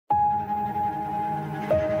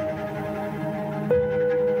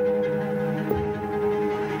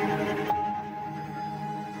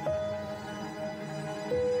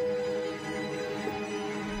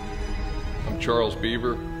Charles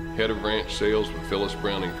Beever, head of ranch sales with Phyllis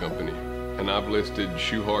Brown & Company, and I've listed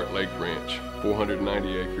Schuchart Lake Ranch,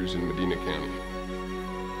 490 acres in Medina County.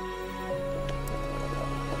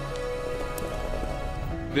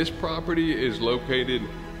 This property is located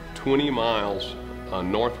 20 miles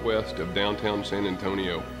northwest of downtown San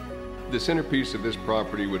Antonio. The centerpiece of this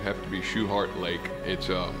property would have to be Schuchart Lake. It's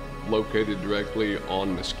located directly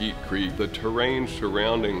on Mesquite Creek. The terrain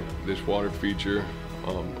surrounding this water feature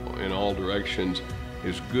in all directions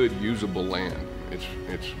is good usable land.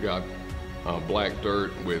 It's got black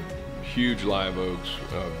dirt with huge live oaks.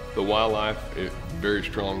 The wildlife is very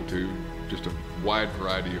strong too, just a wide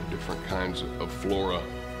variety of different kinds of flora.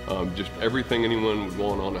 Just everything anyone would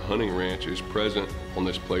want on a hunting ranch is present on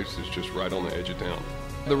this place that's just right on the edge of town.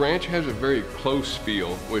 The ranch has a very close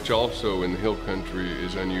feel, which also in the hill country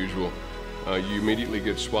is unusual. You immediately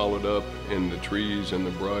get swallowed up in the trees and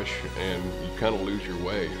the brush, and you kind of lose your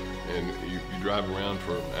way. And you drive around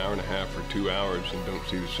for an hour and a half or 2 hours and don't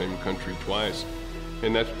see the same country twice.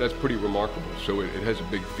 And that's pretty remarkable. So it has a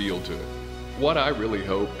big feel to it. What I really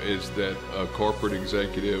hope is that a corporate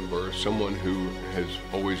executive or someone who has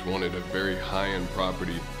always wanted a very high-end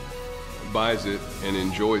property buys it and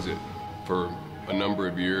enjoys it for a number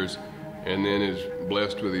of years, and then is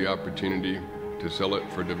blessed with the opportunity to sell it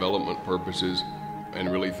for development purposes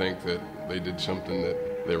and really think that they did something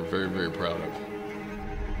that they're very, very proud of.